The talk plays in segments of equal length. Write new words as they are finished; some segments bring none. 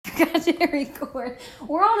forgot to record.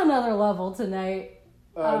 We're on another level tonight.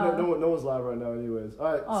 No one's live right now anyways.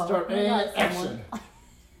 Alright, start and action.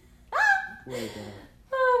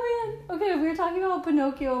 Oh man. Okay, we were talking about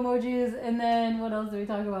Pinocchio emojis, and then what else did we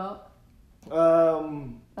talk about? That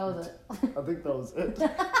was it. I think that was it.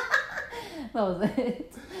 That was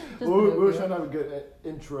it. We were trying to have a good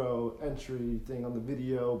entry thing on the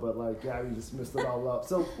video, but like Gabby just messed it all up.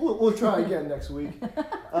 So we'll try again next week.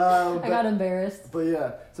 I got embarrassed. But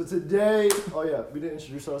yeah, so today, we didn't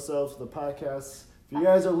introduce ourselves for the podcast. If you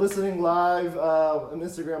guys are listening live on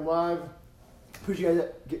Instagram Live, appreciate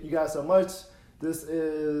you guys so much. This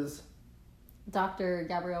is Dr.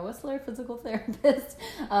 Gabrielle Whistler, physical therapist,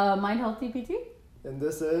 Mind Health DPT. And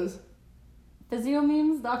this is Physio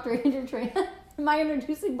Memes, Dr. Andrew Tran. Am I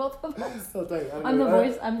introducing both of us? Oh, thank you. I'm the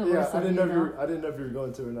voice. I didn't know if you were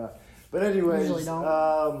going to or not. But anyways, usually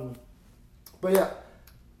don't. But yeah,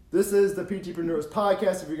 this is the PTpreneurs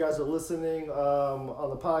podcast. If you guys are listening on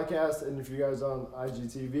the podcast, and if you guys are on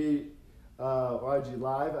IGTV or IG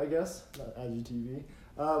Live, I guess, not IGTV.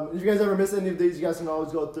 If you guys ever miss any of these, you guys can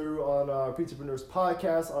always go through on our PTpreneurs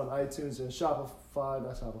podcast on iTunes and Spotify.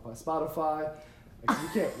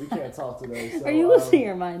 We can't talk today. So, are you losing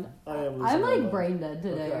your mind? I am losing I'm my like mind. brain dead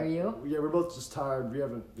today. Okay. Are you? Yeah, we're both just tired. We've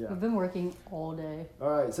been working all day.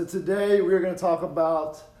 All right, so today we're going to talk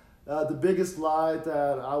about the biggest lie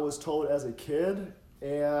that I was told as a kid.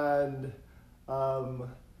 And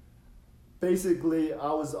basically,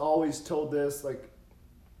 I was always told this, like,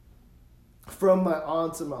 from my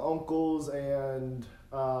aunts and my uncles and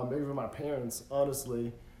even my parents,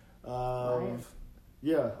 honestly, of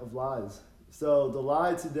lies. So the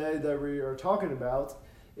lie today that we are talking about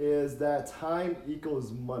is that time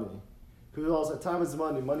equals money. Because we all say time is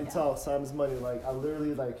money, money talks, time is money. Like, I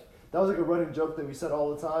literally, like, that was like a running joke that we said all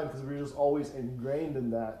the time because we were just always ingrained in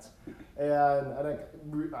that. And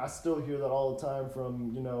I still hear that all the time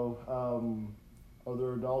from,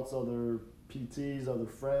 other adults, other PTs, other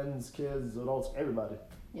friends, kids, adults, everybody.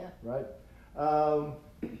 Yeah. Right?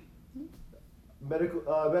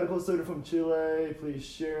 Medical student from Chile, please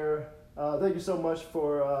share. Thank you so much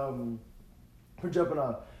for jumping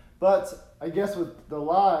on. But I guess with the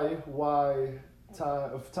lie, why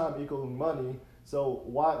time equals money. So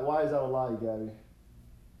why is that a lie, Gabby?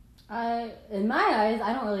 In my eyes,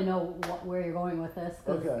 I don't really know where you're going with this.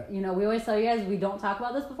 Okay. We always tell you guys we don't talk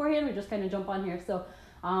about this beforehand. We just kind of jump on here. So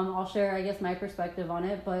I'll share, I guess, my perspective on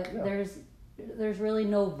it. But there's really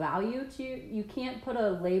no value to you. You can't put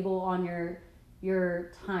a label on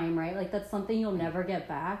your time, right? Like, that's something you'll never get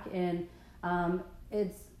back, and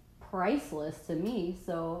it's priceless to me.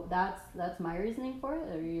 So that's my reasoning for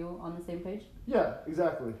it. Are you on the same page? Yeah,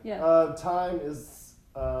 exactly. Yeah. Time is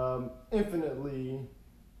infinitely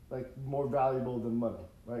more valuable than money,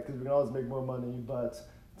 right? Because we can always make more money, but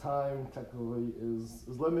time technically is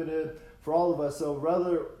limited for all of us. So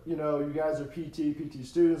whether you guys are PT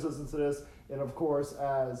students, listen to this, and of course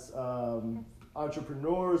as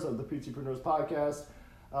entrepreneurs of the PTpreneurs podcast,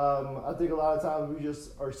 I think a lot of times we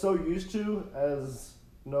just are so used to, as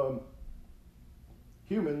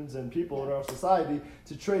humans and people in our society,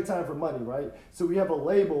 to trade time for money, right? So we have a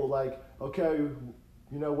label like, okay,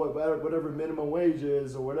 whatever minimum wage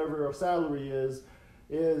is or whatever our salary is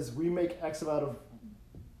we make X amount of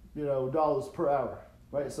dollars per hour,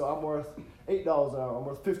 right? So I'm worth $8 an hour, I'm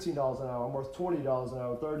worth $15 an hour, I'm worth $20 an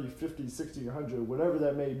hour, 30, 50, 60, 100, whatever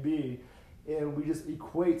that may be. And we just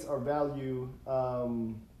equate our value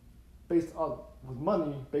with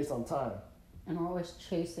money based on time. And we're always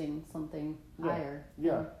chasing something higher.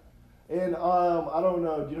 Yeah. And I don't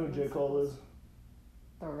know, do you know who J. Cole is?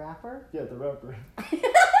 The rapper? Yeah, the rapper.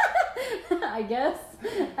 I guess.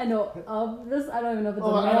 I know of this. I don't even know if it's a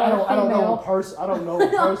male I don't know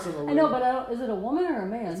personally. I know, but is it a woman or a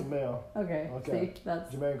man? It's a male. Okay. See,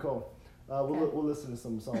 that's Jermaine Cole. We'll listen to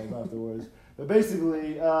some songs afterwards. But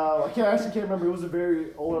basically, I can't remember. It was a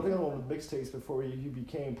very old. I think it was one of the mixtapes before he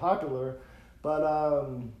became popular. But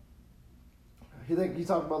he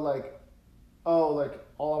talked about all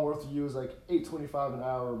I'm worth to you is $8.25 an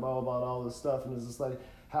hour, blah blah blah, and all this stuff, and it's just like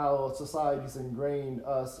how society's ingrained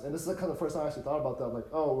us. And this is kind of the first time I actually thought about that.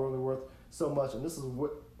 We're only worth so much, and this is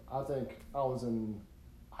what I think I was in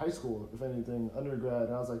high school, if anything, undergrad,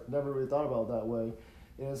 and I was never really thought about it that way.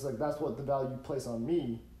 And it's that's what the value placed on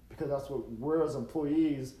me, because that's what we're as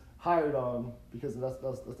employees hired on, because that's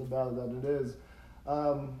the value that it is.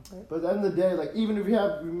 But at the end of the day, even if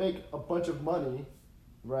we make a bunch of money,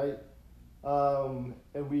 right? And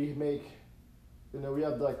we make, we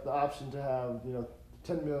have the option to have,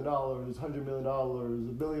 $10 million, $100 million,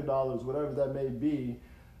 $1 billion, whatever that may be.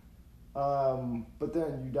 But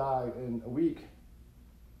then you die in a week,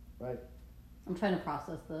 right? I'm trying to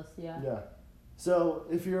process this, yeah. Yeah. So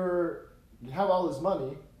if you have all this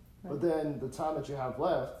money, but then the time that you have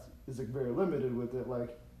left is like very limited with it,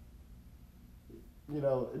 like, you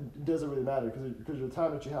know, it doesn't really matter because your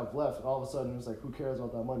time that you have left, all of a sudden it's like, who cares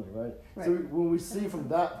about that money, right? So when we see from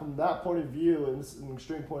that point of view, and it's an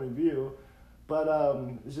extreme point of view, but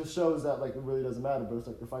it just shows that like it really doesn't matter. But it's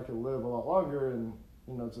like if I could live a lot longer and,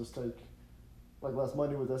 you know, just take like less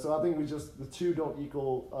money with it. So I think the two don't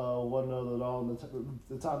equal one another at all. And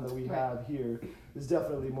the time that we have here is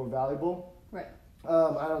definitely more valuable. Right. I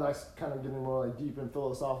don't know, that's kind of getting more like deep and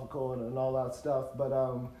philosophical and all that stuff, but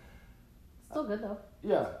still good though.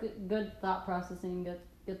 Yeah. Good thought processing.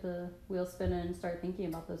 Get the wheels spinning and start thinking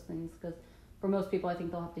about those things. Because for most people, I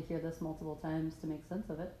think they'll have to hear this multiple times to make sense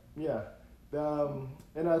of it. Yeah.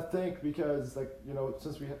 And I think because like, you know,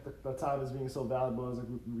 since we have the time is being so valuable, it's like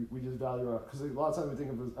we just value our, because a lot of times we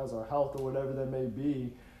think of it as our health or whatever that may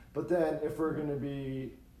be. But then if we're going to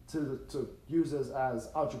be to use this as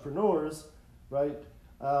entrepreneurs, right?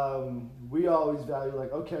 We always value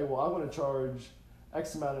like, okay, well, I'm going to charge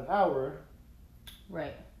X amount an hour.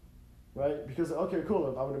 Right. Right? Because, okay, cool,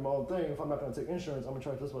 if I'm going to do my own thing, if I'm not going to take insurance, I'm going to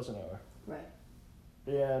charge this much an hour. Right.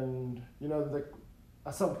 And, you know, like,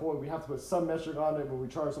 at some point we have to put some metric on it when we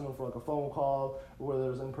charge someone for like a phone call or whether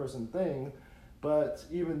there's an in-person thing. But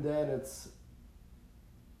even then,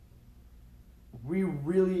 we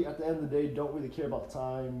really, at the end of the day, don't really care about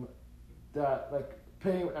time that, like,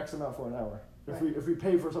 paying X amount for an hour. If we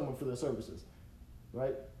pay for someone for their services,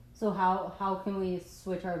 right? So how can we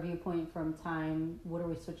switch our viewpoint from time? What are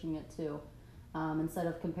we switching it to? Instead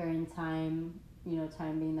of comparing time, you know,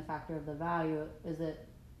 time being the factor of the value, is it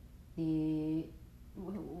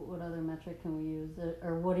what other metric can we use?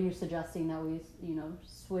 Or what are you suggesting that we, you know,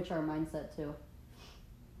 switch our mindset to?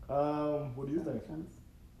 What do you think?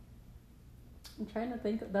 I'm trying to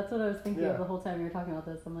think. That's what I was thinking of the whole time you were talking about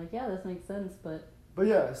this. I'm like, yeah, this makes sense, but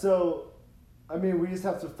yeah, so I mean, we just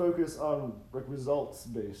have to focus on like results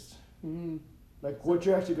based, like what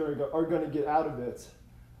you're actually are going to get out of it.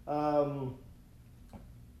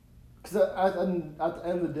 Because at the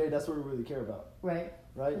end of the day, that's what we really care about. Right.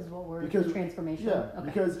 Is what we're the transformation. Yeah. Okay.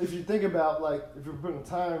 Because if you think about like if you're putting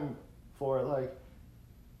time for it, like,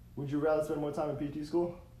 would you rather spend more time in PT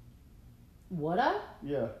school? Would I?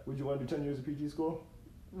 Yeah. Would you want to do 10 years of PT school?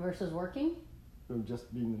 Versus working? Or just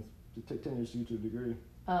take 10 years to get your degree.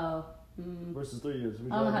 Oh. Versus 3 years.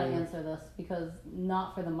 I don't know how to answer this because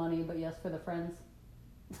not for the money, but yes for the friends.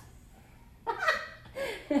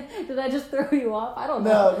 Did I just throw you off? I don't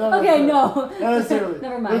know. No. Okay, no. Not necessarily.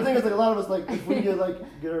 Never mind. But the thing is, like, a lot of us, like, if we get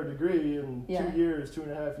our degree in 2 years,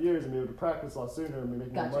 2.5 years, and be able to practice a lot sooner and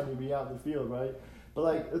make more money and be out in the field, right? But,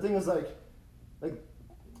 like, the thing is, like,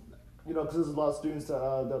 you know, because there's a lot of students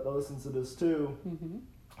that listen to this, too.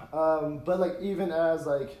 Mm-hmm. But, like, even as,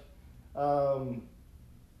 like,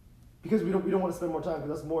 because we don't want to spend more time,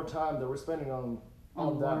 because that's more time that we're spending on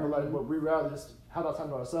that. But, like, we rather just have that time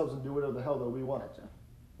to ourselves and do whatever the hell that we want. Gotcha.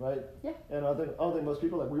 Right? Yeah. And I don't think most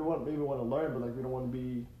people, like, we maybe want to learn, but, like, we don't want to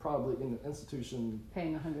be probably in an institution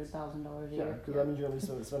paying $100,000 a year. Yeah, because that means you're going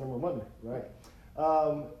to be spending more money, right?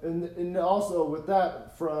 And also with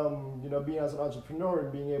that, from, you know, being as an entrepreneur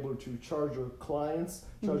and being able to charge your clients,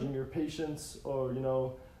 charging your patients, or, you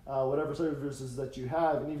know, whatever services that you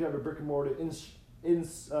have, and if you have a brick and mortar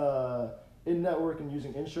in network and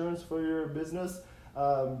using insurance for your business,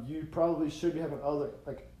 you probably should be having other,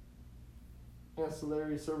 like,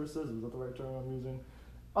 ancillary services. Is that the right term I'm using?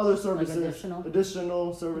 Other services, like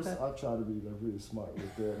additional service. Okay. I'll try to be like really smart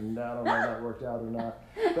with it, and I don't know if that worked out or not.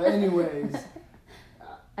 But anyways,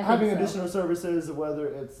 having additional services, whether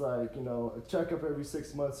it's like, you know, a checkup every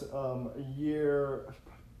 6 months, a year,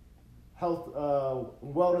 health,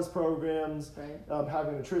 wellness programs,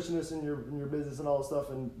 having a nutritionist in your business and all this stuff,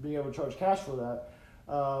 and being able to charge cash for that,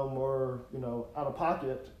 or, you know, out of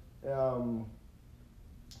pocket.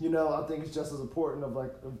 You know, I think it's just as important of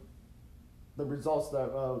like the results that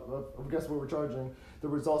I guess what we're charging, the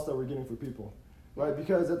results that we're getting for people, right?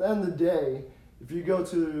 Because at the end of the day, if you go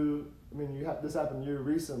to, I mean, this happened to you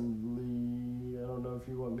recently. I don't know if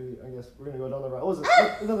you want me. I guess we're gonna go down the road.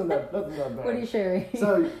 Nothing that bad. What are you sharing?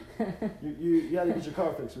 So you had to get your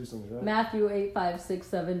car fixed recently, right? Matthew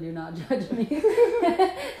 8:5-6-7. Do not judge me.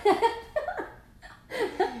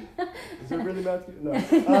 Is it really Matthew? No. You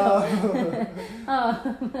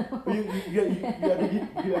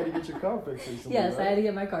had to get your car fixed recently. Yes, right? I had to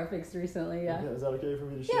get my car fixed recently. Yeah. Is that okay for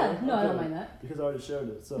me to share? Yeah. No, I don't mind that. Because I already shared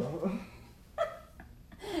it, so.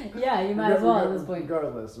 Yeah, you might as well at this point.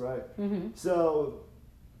 Regardless, right? Mm-hmm. So,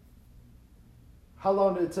 how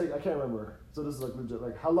long did it take? I can't remember. So this is like legit.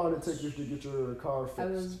 Like, how long did it take you to get your car fixed? I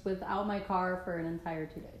was without my car for an entire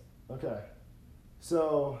 2 days. Okay.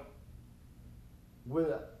 So, we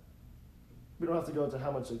don't have to go into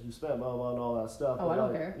how much like you spent, blah, blah, and all that stuff. Oh, I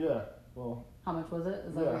don't care. Yeah. Well. How much was it?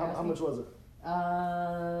 Is that yeah. How much was it?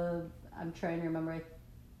 I'm trying to remember.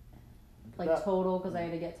 Like total, because I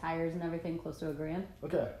had to get tires and everything, close to $1,000.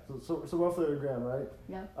 Okay. So roughly $1,000, right?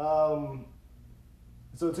 Yeah.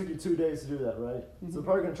 So it took you 2 days to do that, right? Mm-hmm. So they're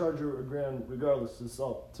probably gonna charge you $1,000 regardless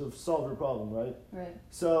to solve your problem, right? Right.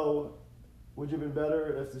 So, would you have been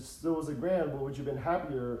better if it still was $1,000, but would you have been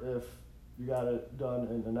happier if you got it done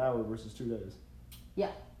in an hour versus 2 days?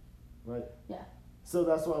 Yeah. Right? Yeah. So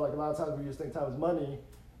that's why, like, a lot of times we just think time is money,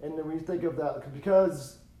 and then we think of that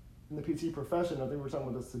because in the PT profession, I think we were talking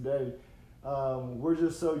about this today. We're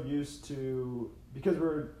just so used to, because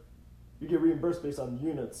you get reimbursed based on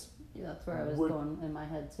units. Yeah, that's where I was going in my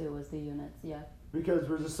head too, was the units. Yeah. Because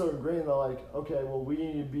we're just so ingrained that, like, okay, well, we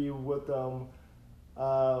need to be with them,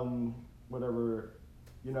 whatever,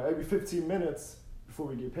 every 15 minutes before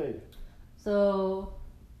we get paid. So,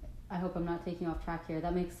 I hope I'm not taking off track here.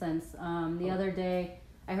 That makes sense. The other day,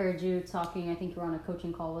 I heard you talking, I think you were on a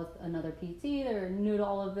coaching call with another PT. They're new to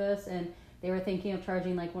all of this, and they were thinking of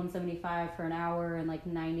charging like $175 for an hour and like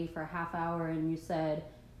 $90 for a half hour, and you said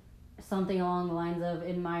something along the lines of,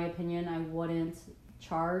 in my opinion, I wouldn't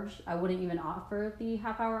even offer the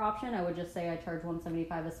half hour option. I would just say I charge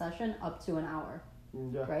 $175 a session up to an hour.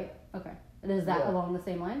 Yeah. Right? Okay. And is that along the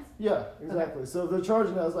same lines? Yeah, exactly. Okay. So if they're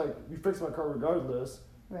charging us, like, you fix my car regardless.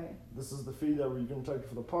 Right. This is the fee that we're going to charge you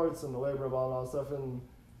for the parts and the labor and all that stuff. And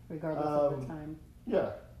regardless of the time.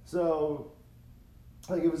 Yeah. So,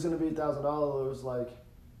 like, it was going to be $1,000, like,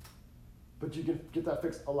 but you can get that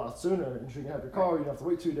fixed a lot sooner, and you can have your car. You don't have to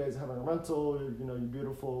wait 2 days having a rental. Your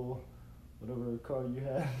beautiful, whatever car you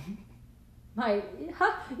had.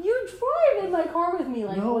 You drive in my car with me,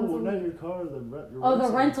 like no, not your car. The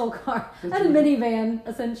rental car. I had a minivan,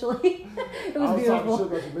 essentially. It was beautiful. I was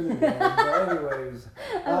talking shit about the minivan, but anyways.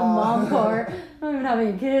 I have a mom car. I don't even have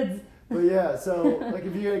any kids. But yeah, so like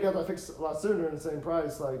if you got that fixed a lot sooner in the same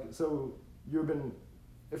price, like so you've been,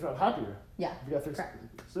 if not happier. Yeah. If you got fixed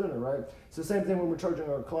sooner, right? So same thing when we're charging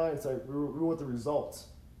our clients, like we want the results.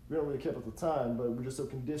 We don't really care about the time, but we're just so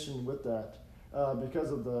conditioned with that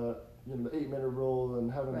because of the the 8-minute rule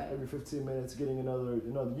and having every 15 minutes getting another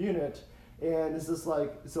unit, and it's just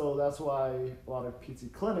like, so that's why a lot of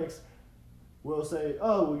PT clinics will say,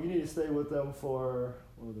 oh, well, you need to stay with them for,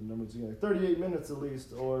 what are the numbers again, 38 minutes at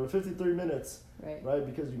least, or 53 minutes, right?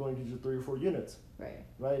 Because you're going to get your 3 or 4 units, right?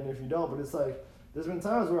 And if you don't, but it's like, there's been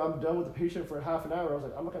times where I'm done with the patient for half an hour. I was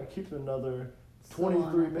like, I'm not going to keep them another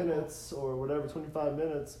 23 minutes or whatever, 25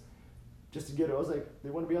 minutes. Just to get it. I was like, they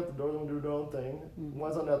want to be out the door, they want to do their own thing. Mm-hmm.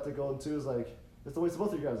 One's unethical, and two is like, it's a waste of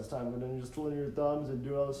both of your guys' time, and then you're just twiddling your thumbs and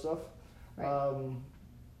doing all this stuff. Right.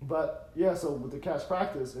 But yeah, so with the cash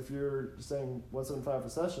practice, if you're saying $175 a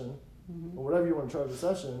session, or whatever you want to charge a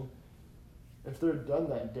session, if they're done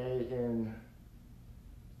that day in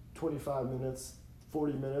 25 minutes,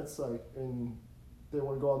 40 minutes, like, and they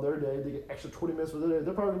want to go on their day, they get extra 20 minutes for their day,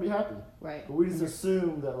 they're probably going to be happy. Right. But we just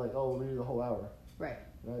assume that, like, oh, we need the whole hour. Right.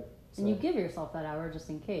 So. And you give yourself that hour just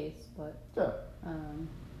in case, but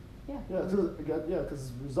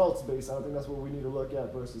because results based. I think that's what we need to look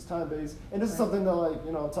at versus time based. And this is something that, like,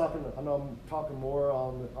 I know I'm talking more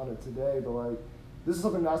on it today, but like this is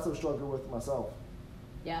something that I still struggle with myself.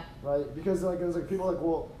 Yeah. Right, because like it's like people are like,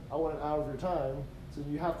 well, I want an hour of your time, so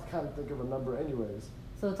you have to kind of think of a number anyways.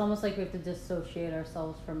 So it's almost like we have to dissociate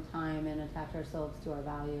ourselves from time and attach ourselves to our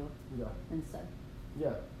value. Yeah. Instead.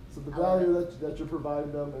 Yeah. So the value that you're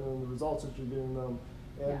providing them, and then the results that you're giving them,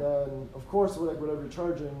 and then of course, like whatever you're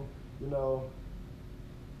charging,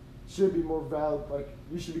 should be more valid. Like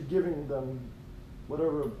you should be giving them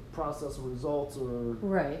whatever process or results or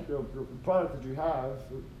your product that you have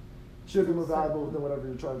should be more valuable than whatever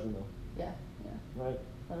you're charging them. Yeah. Yeah. Right.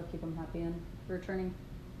 That'll keep them happy and returning.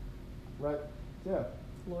 Right. Yeah.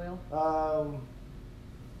 Loyal.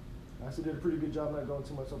 I actually did a pretty good job not going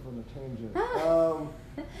too much off on a tangent.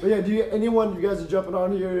 But yeah, you guys are jumping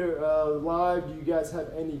on here live, do you guys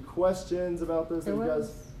have any questions about this? There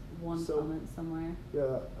was one comment somewhere.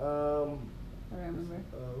 Yeah. I remember.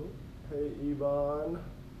 Hey, Yvonne.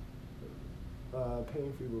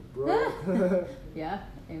 Pain Fever Bro. Yeah,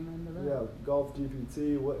 amen to that. Yeah, Golf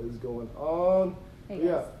GPT, what is going on? Hey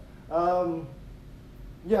guys.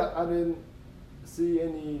 I didn't see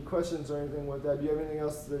any questions or anything with that. Do you have anything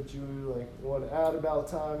else that you want to add about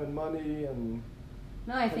time and money and?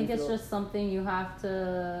 No, I think it's just something you have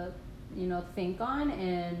to, think on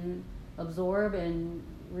and absorb and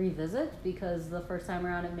revisit, because the first time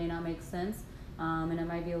around it may not make sense, and it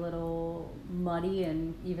might be a little muddy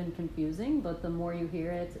and even confusing, but the more you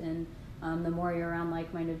hear it, and the more you're around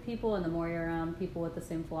like-minded people, and the more you're around people with the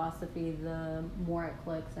same philosophy, the more it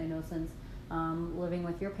clicks. I know since living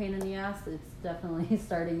with your pain in the ass, it's definitely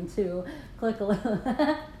starting to click a little.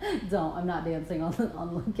 I'm not dancing on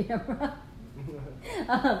the camera.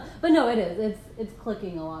 But no, it is. It's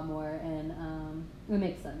clicking a lot more, and it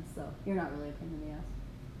makes sense. So you're not really a pain in the ass.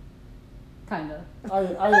 Kinda. I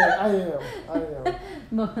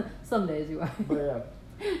am. Some days you are. But yeah.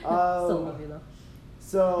 Still love you though.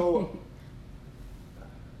 So.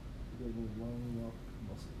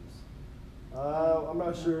 I'm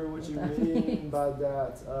not sure what you mean by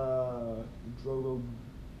that. Drogo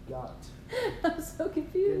got. I'm so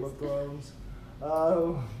confused. Game of Thrones.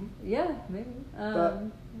 Yeah, maybe.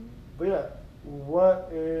 But yeah, what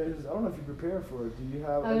is? I don't know if you prepared for it. Do you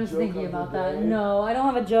have? I was joke thinking of the about that. day? No, I don't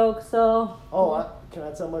have a joke. So. Oh, can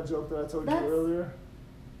I tell my joke that I told you earlier?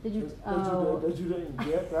 Did you? That you didn't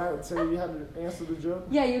get? I had to tell you how to answer the joke.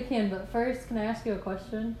 Yeah, you can. But first, can I ask you a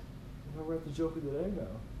question? We're at the joke of the day now.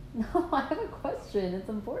 No, I have a question. It's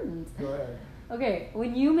important. Go ahead. Okay,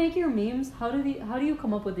 when you make your memes, how do you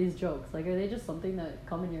come up with these jokes? Like, are they just something that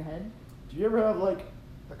come in your head? Do you ever have like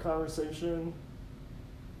a conversation?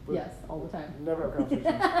 Yes, all the time. You never have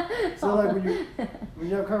conversations. So like when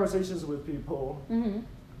you have conversations with people, mm-hmm.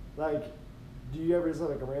 like, do you ever just have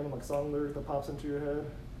like a random like song lyric that pops into your head?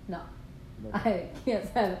 No. Never. I can't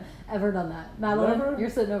have ever done that. Madeline, Never? You're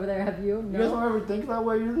sitting over there. Have you? No. You guys don't ever think that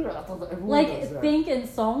way either? I thought that everyone like does that. think in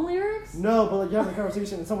song lyrics? No, but like you have a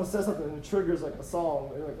conversation and someone says something and it triggers like a song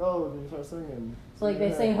and you're like, oh, and you start singing. So like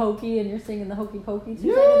they say hokey and you're singing the hokey pokey 2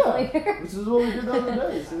 yeah, seconds later. which is what we did the other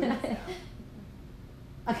day. See?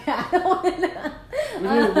 Okay, I don't want to we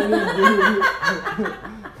didn't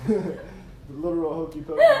do the literal hokey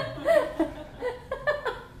pokey.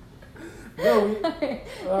 No,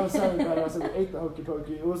 I was sounding bad. I said we ate the hokey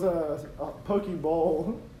pokey. It was a poke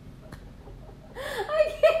bowl.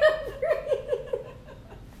 I can't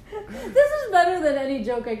breathe. This is better than any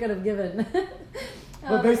joke I could have given.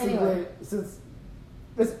 But basically, anyway. since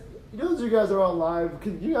this, you guys are on live,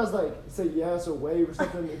 can you guys like say yes or wave or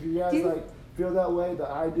something if you guys like feel that way that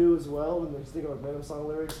I do as well when they're thinking of random song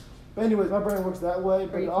lyrics? But anyways, my brain works that way,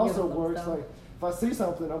 but it also works like if I see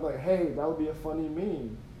something, I'm like, hey, that would be a funny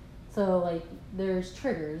meme. So, like, there's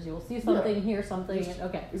triggers. You'll see something, hear something, and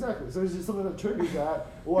okay. Exactly. So it's just something that triggers that.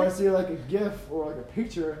 Or I see, like, a GIF or, like, a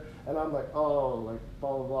picture, and I'm like, oh, like,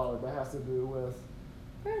 blah, blah, blah. Like, that has to do with,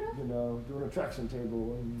 you know, doing a traction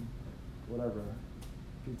table and whatever.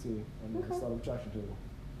 PT. And it's not a traction table.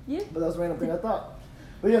 Yeah. But that's a random thing I thought.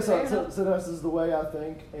 But yeah, so this is the way I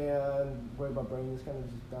think, and where my brain just kind of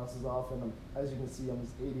just bounces off. And as you can see, I'm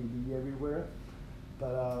just ADD everywhere.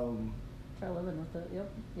 But, try living with it.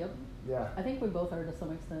 Yep. Yeah. I think we both are to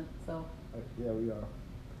some extent. So. Yeah, we are.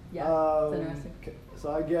 Yeah, it's interesting. Okay.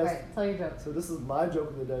 So I guess. All right, tell your joke. So this is my joke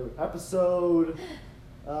of the day. Episode.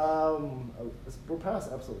 We're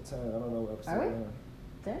past episode 10. I don't know what episode we're in.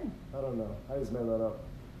 10. I don't know. I just made that up.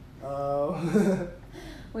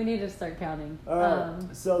 We need to start counting. All right.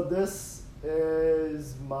 So this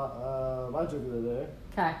is my joke of the day.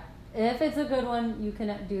 Okay. If it's a good one, you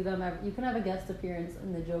can do them. You can have a guest appearance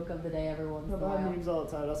in the joke of the day every once in a while. I have memes all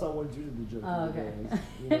the time. That's why I wanted you to do the joke of the day.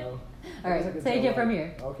 You know? All right, take it from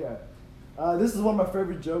here. Okay. This is one of my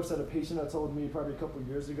favorite jokes that a patient had told me probably a couple of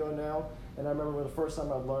years ago now. And I remember when the first time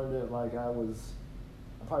I learned it, like I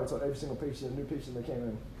probably told every single patient, new patient that came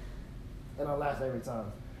in. And I laughed every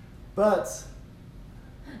time. But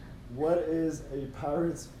what is a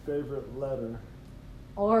pirate's favorite letter?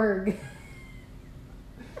 Org.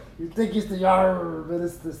 You think it's the R, but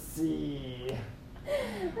it's the C.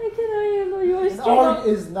 I cannot handle you. And R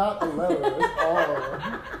is not a letter, it's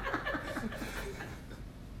R.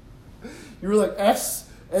 You were like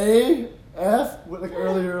S-A-F? Like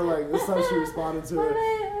earlier, like this time she responded to it.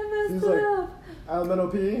 I She was like,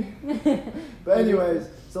 L-M-N-O-P? But anyways,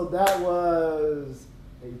 so that was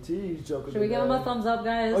A-T's joke of the day. Should we give them a thumbs up,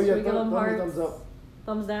 guys? Oh yeah, Should we give them hearts? thumbs up.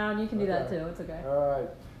 Thumbs down. You can do that too. It's okay. All right.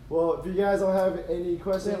 Well, if you guys don't have any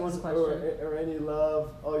questions one question. or any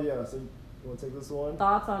love, oh yeah, so you want to take this one?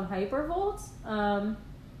 Thoughts on hypervolts?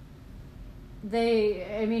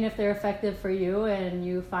 If they're effective for you and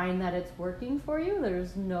you find that it's working for you,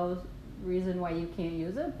 there's no reason why you can't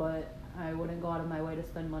use it, but I wouldn't go out of my way to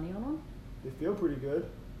spend money on them. They feel pretty good.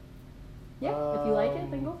 Yeah, if you like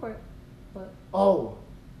it, then go for it. But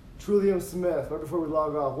Trillium Smith, right before we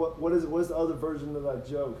log off, what's the other version of that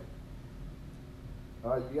joke? All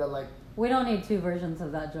right, you got like We don't need two versions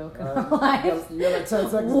of that joke in our lives. You got like 10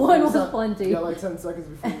 seconds. One was plenty. You got like 10 seconds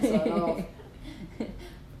before you sign off.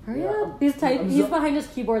 Hurry up. He's behind his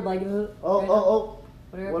keyboard like... Oh.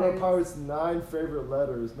 What are Pirate's 9 favorite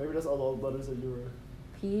letters? Maybe that's all the letters that you were...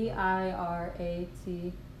 P-I-R-A-T-E-S-S-S.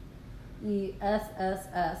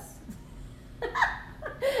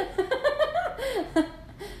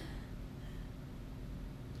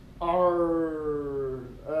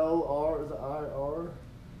 R-L-R, is it I-R?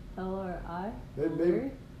 L-R-I?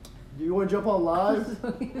 Maybe. Do you want to jump on live?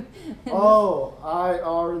 Oh,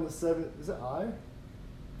 I-R in the 7, is it I?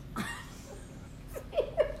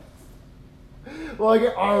 Well, I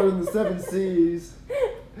get R in the 7 C's.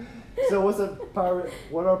 So what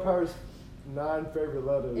are Pirate's 9 favorite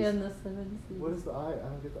letters? In the 7 C's. What is the I? I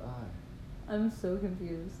don't get the I. I'm so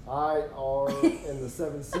confused. I-R in the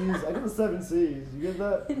 7 C's. I get the 7 C's. You get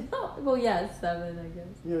that? No. Well, yeah, it's 7, I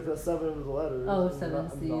guess. Yeah, that's 7 of the letters. Oh, 7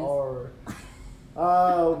 C's. The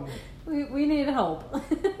R. We need help.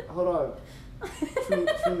 Hold on.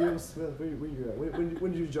 Trillium Smith, where you at?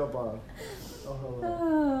 When did you jump on? Oh, hold on.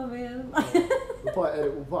 Oh, man.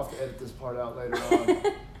 We'll have to edit this part out later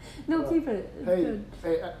on. No, keep it. It's good.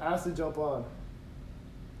 Hey, Ashley, jump on.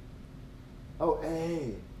 Oh,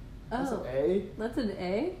 A. That's an A? That's an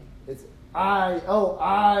A? It's I. Oh,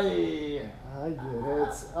 I get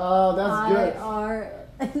it. Oh, that's good. I-R.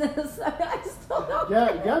 I still don't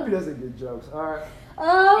Gabby doesn't get jokes. All right.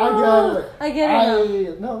 Oh, I get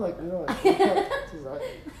it. No, like, you know,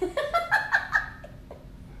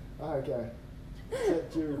 okay.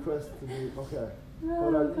 Set your request to be, okay.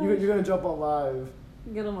 Hold on. You're going to jump on live.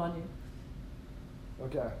 Get them on you.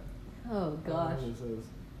 Okay. Oh, gosh.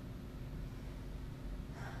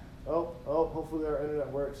 Hopefully our internet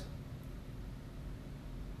works.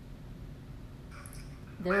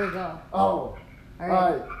 There we go. Oh. All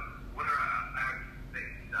right.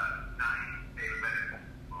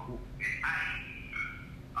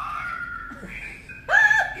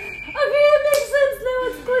 Okay, it makes sense now.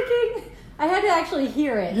 It's clicking. I had to actually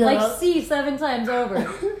hear it. Yeah, like C 7 times over.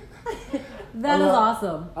 That is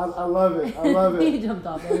awesome. I love it. I love it. He jumped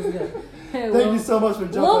off. That was good. Hey, Thank you so much for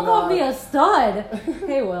jumping Will called on. me a stud.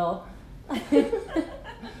 Hey, Will. I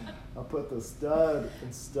put the stud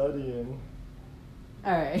in studying.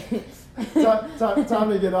 All right. Time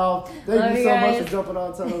to get off. Thank you so guys. much for jumping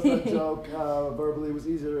on, telling us that joke. Verbally, it was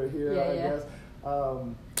easier to hear, I guess.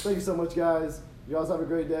 Thank you so much, guys. You guys have a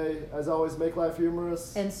great day. As always, make life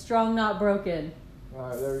humorous. And strong, not broken. All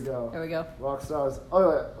right, there we go. There we go. Rock stars. Oh,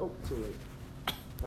 yeah. Oh, too late.